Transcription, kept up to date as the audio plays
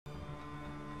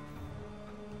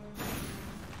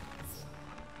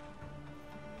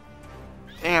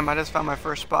Damn, I just found my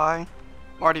first spy.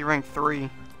 I'm already ranked 3.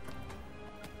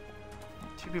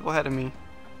 2 people ahead of me.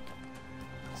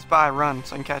 Spy, run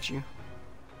so I can catch you.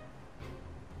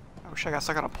 I wish I got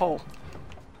stuck on a pole.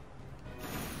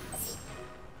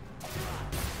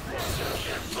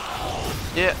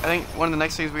 Yeah, I think one of the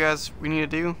next things we need to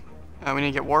do, we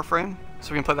need to get Warframe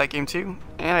so we can play that game too.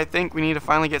 And I think we need to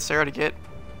finally get Sarah to get,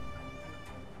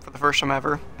 for the first time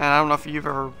ever, and I don't know if you've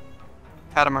ever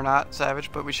had him or not, Savage,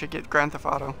 but we should get Grand Theft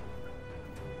Auto.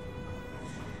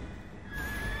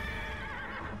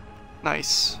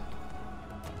 Nice.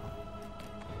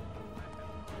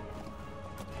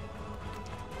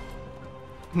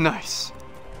 Nice.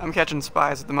 I'm catching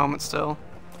spies at the moment still.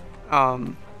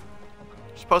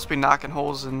 Supposed to be knocking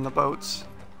holes in the boats,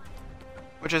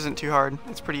 which isn't too hard.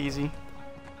 It's pretty easy.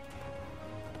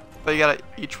 But you gotta,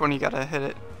 each one you gotta hit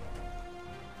it.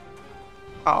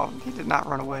 Oh, he did not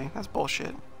run away. That's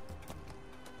bullshit.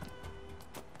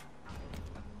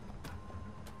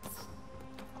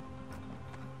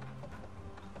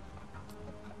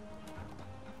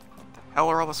 The hell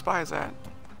are all the spies at?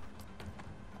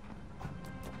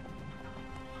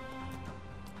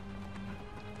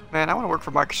 Man, I want to work for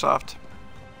Microsoft.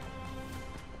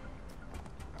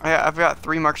 I've got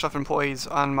 3 Microsoft employees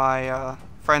on my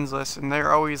friends list, and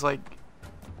they're always like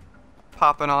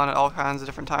popping on at all kinds of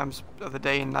different times of the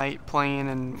day and night, playing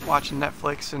and watching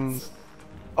Netflix, and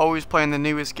always playing the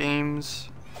newest games.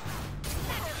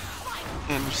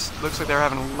 And just looks like they're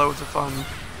having loads of fun.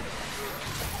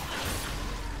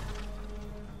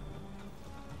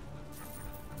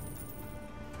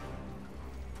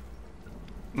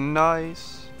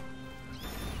 Nice.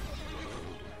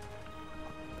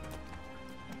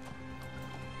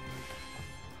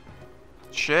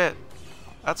 Shit.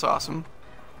 That's awesome.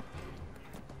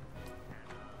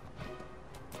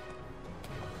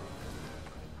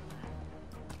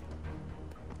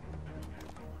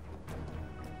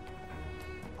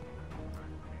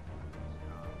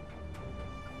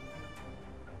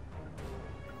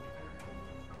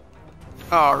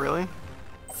 Oh, really?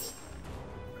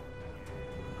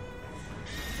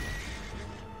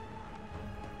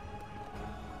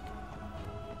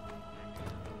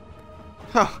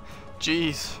 Oh,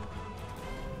 jeez.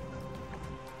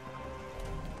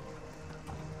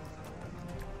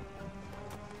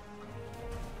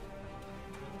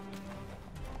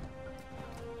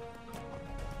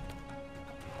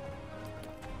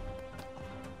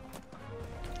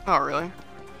 Oh, really?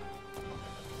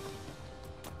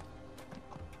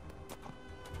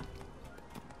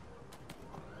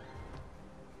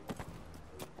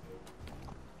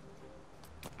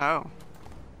 Oh.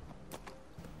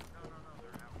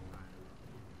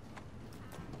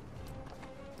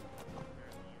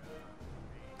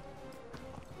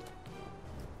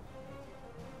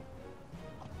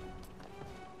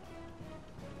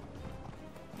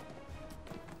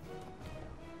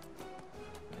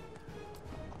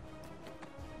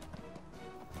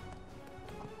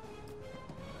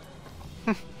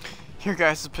 Your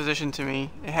guys' position to me,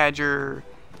 it had your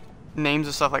names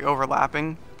and stuff like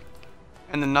overlapping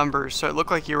and the numbers, so it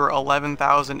looked like you were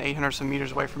 11,800 some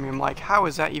meters away from me. I'm like, how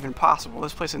is that even possible?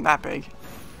 This place isn't that big.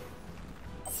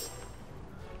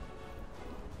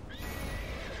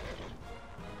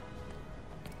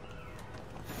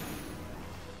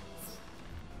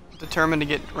 Determined to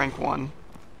get rank 1.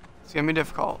 It's gonna be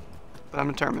difficult, but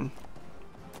I'm determined.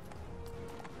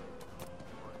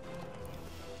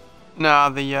 No,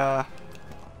 the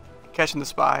catching the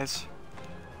spies.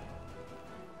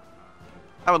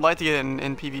 I would like to get it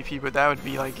in PvP, but that would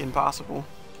be like impossible.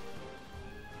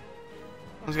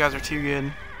 Those guys are too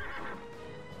good.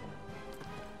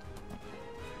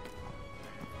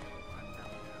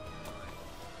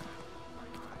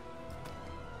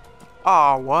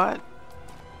 Aw, what?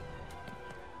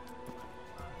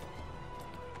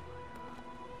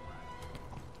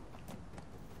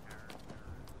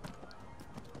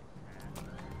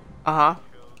 Uh-huh.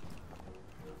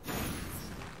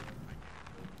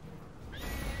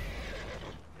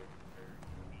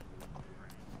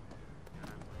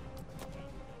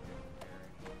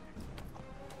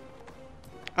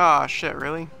 Ah, shit,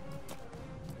 really?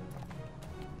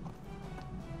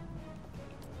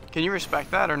 Can you respect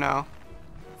that or no?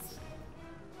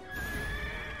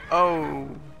 Oh,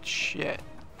 shit.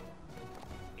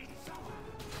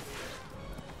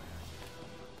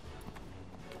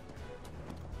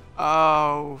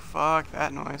 Oh, fuck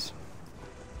that noise.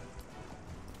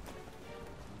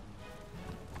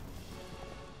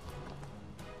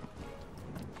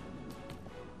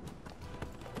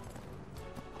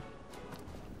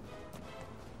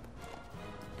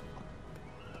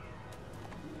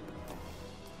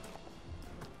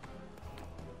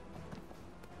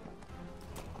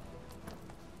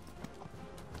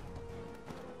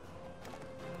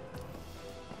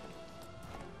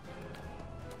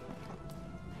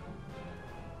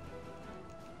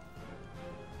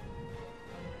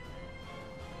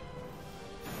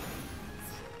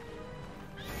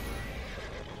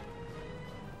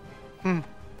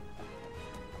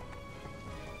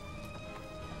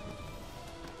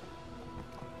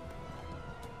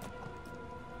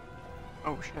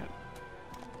 Oh shit.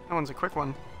 That one's a quick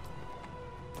one.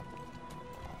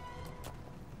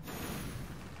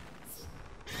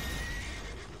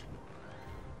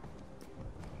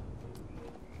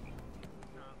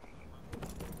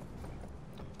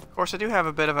 Of course, I do have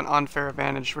a bit of an unfair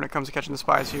advantage when it comes to catching the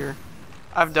spies here.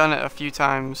 I've done it a few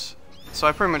times, so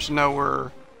I pretty much know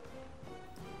where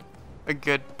a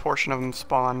good portion of them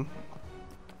spawn.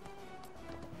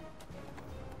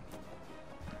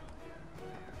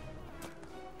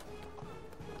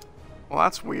 Well,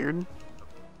 that's weird.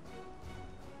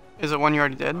 Is it one you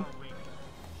already did?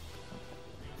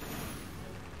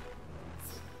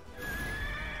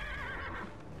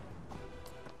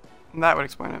 That would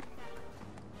explain it.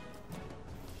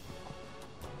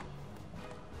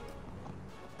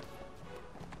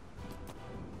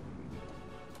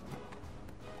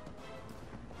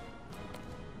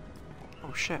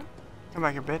 Oh shit. Come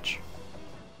back here, bitch.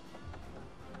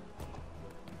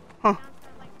 Huh.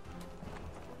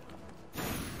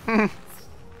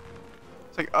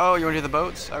 It's like, oh, you want to do the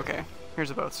boats? Okay, here's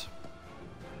the boats.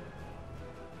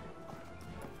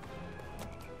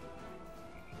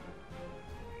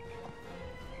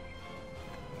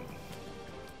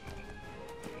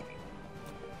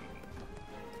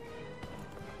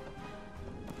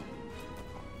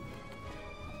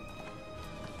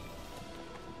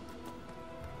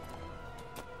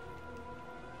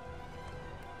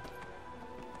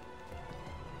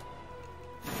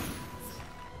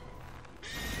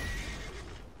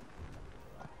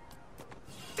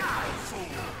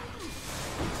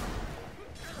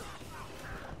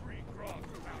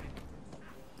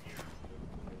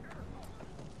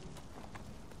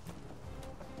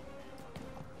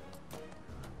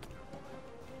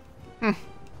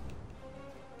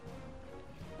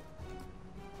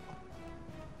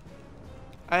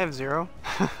 I have 0.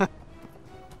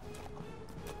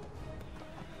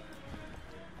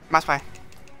 My spy. I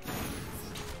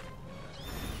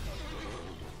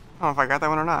don't know if I got that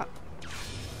one or not.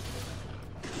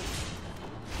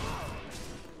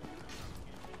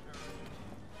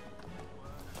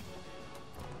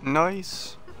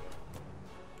 Nice.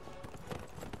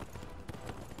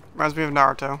 Reminds me of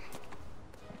Naruto.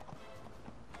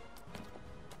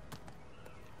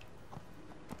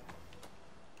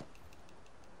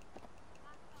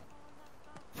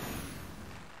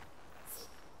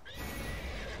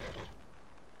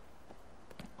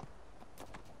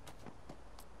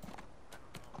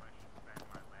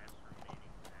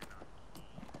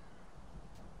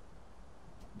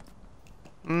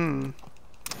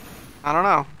 I don't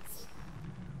know.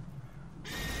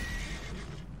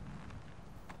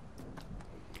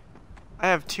 I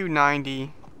have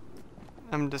 290.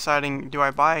 I'm deciding, do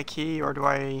I buy a key or do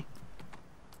I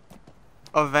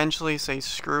eventually say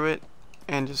screw it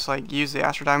and just like use the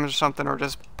Astro Diamonds or something, or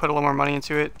just put a little more money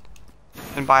into it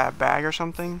and buy a bag or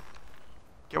something?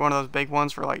 Get one of those big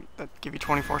ones for like, that give you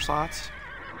 24 slots.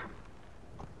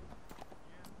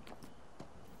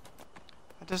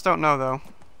 I just don't know though.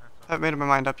 I haven't made my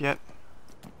mind up yet.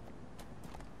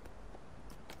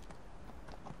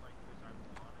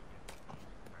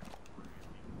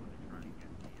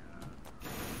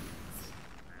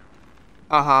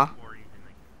 Uh-huh.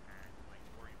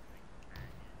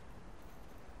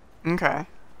 Okay.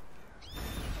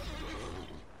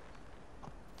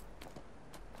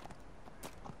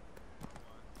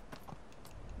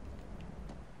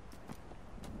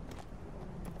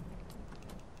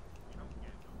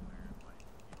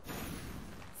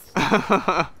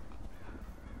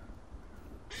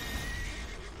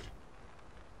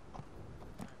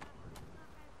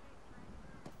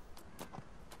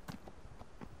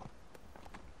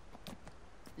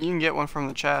 You can get one from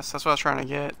the chest. That's what I was trying to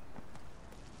get.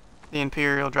 The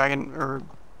Imperial Dragon, or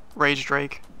Rage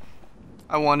Drake.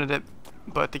 I wanted it,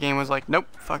 but the game was like, nope,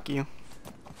 fuck you.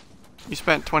 You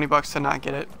spent 20 bucks to not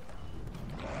get it.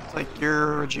 It's like,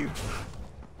 you're a Jew.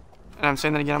 And I'm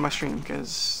saying that again on my stream,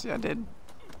 because yeah, I did.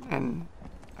 And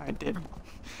I did.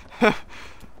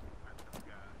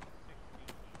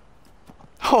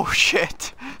 Oh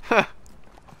shit.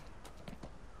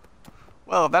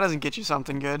 Well, if that doesn't get you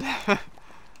something good,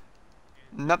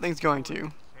 nothing's going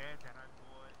to.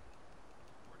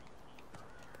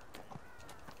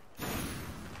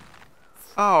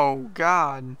 Oh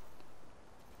god.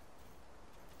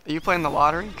 Are you playing the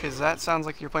lottery? Because that sounds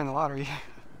like you're playing the lottery.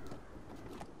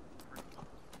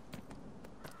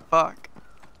 Fuck.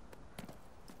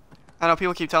 I know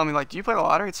people keep telling me, like, do you play the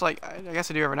lottery? It's like, I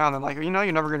guess I do every now and then. Like, you know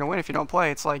you're never going to win if you don't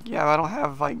play. It's like, yeah, I don't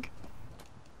have, like,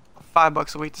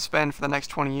 $5 a week to spend for the next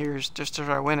 20 years just to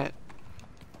try to win it.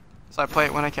 So I play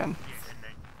it when I can.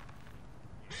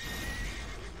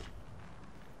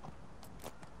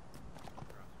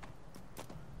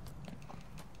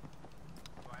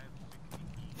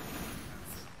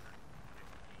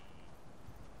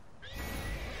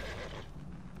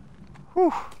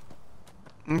 Whew.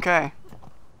 Okay.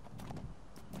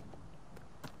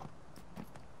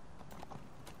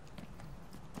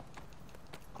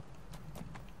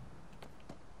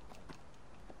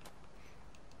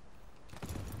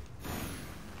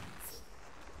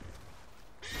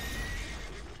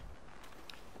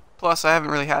 Plus, I haven't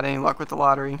really had any luck with the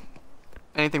lottery.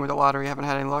 Anything with the lottery, I haven't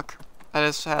had any luck. I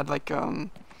just had like, of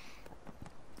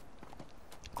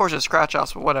course it's scratch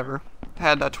offs, but whatever. I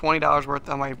had $20 worth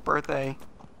on my birthday.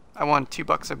 I won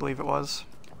 $2, I believe it was.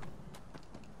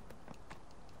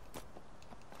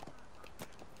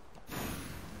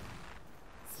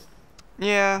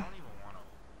 Yeah.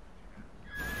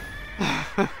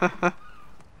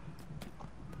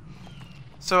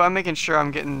 So I'm making sure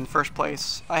I'm getting first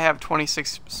place. I have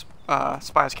 26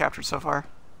 spies captured so far.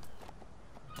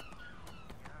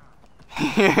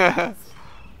 Yeah.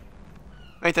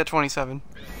 Make that 27.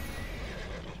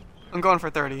 I'm going for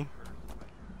 30.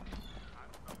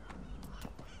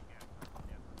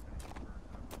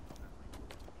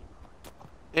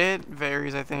 It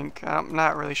varies, I think. I'm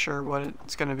not really sure what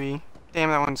it's gonna be. Damn,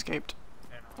 that one escaped.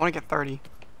 I want to get 30.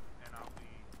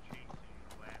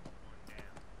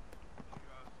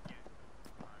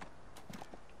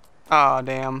 Aw, oh,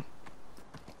 damn.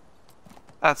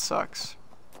 That sucks.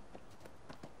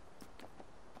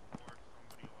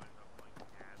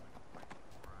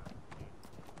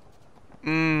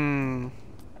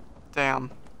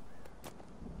 Damn.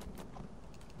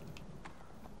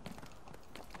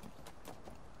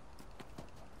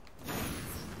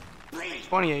 Please.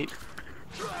 28.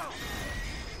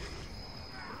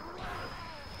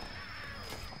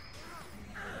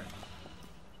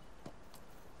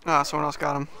 Ah, someone else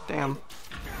got him. Damn.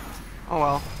 Oh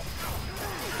well.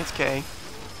 It's K.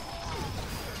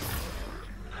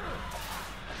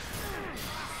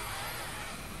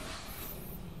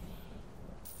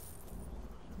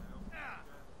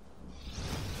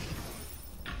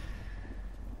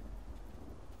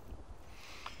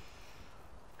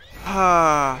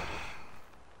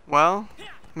 Well,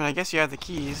 I mean, I guess you have the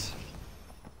keys.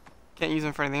 Can't use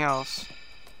them for anything else.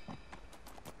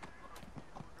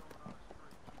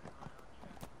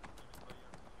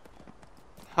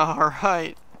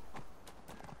 Alright.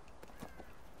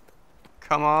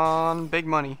 Come on, big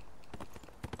money.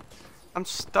 I'm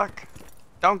stuck.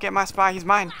 Don't get my spy, he's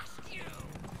mine.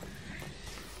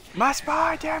 My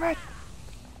spy, damn it!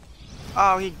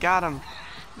 Oh, he got him.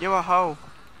 You a hoe.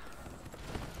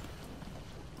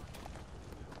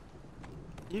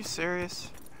 You serious?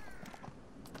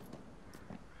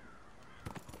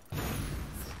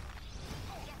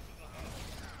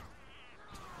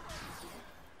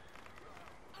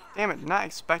 Damn it, did not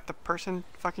expect the person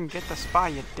to fucking get the spy,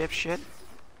 you dipshit.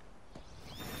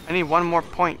 I need one more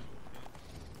point.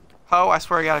 Oh, I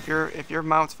swear to God, if your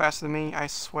mount's faster than me, I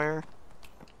swear.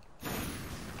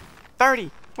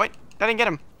 30! Wait, I didn't get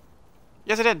him.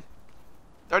 Yes, I did.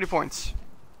 30 points.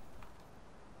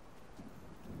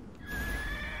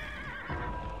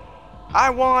 I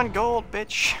won gold,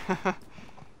 bitch.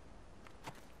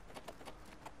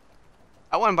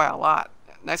 I won by a lot.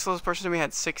 Next closest person to me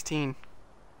had 16.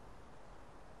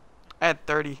 I had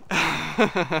 30.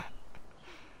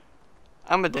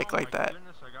 I'm a dick like that.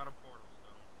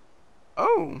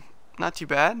 Oh, not too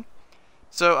bad.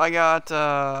 So I got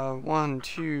 1,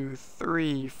 2,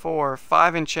 3, 4,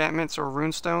 5 enchantments or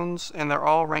runestones, and they're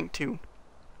all rank 2.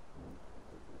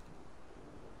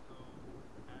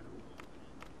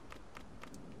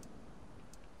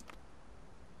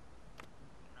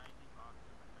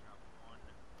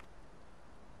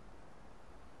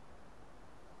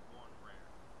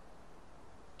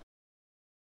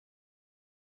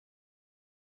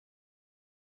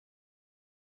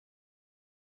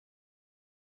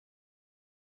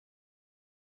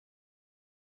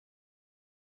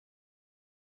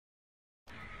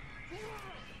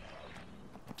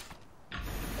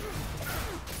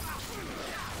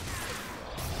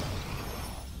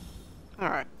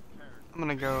 Alright, I'm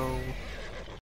gonna go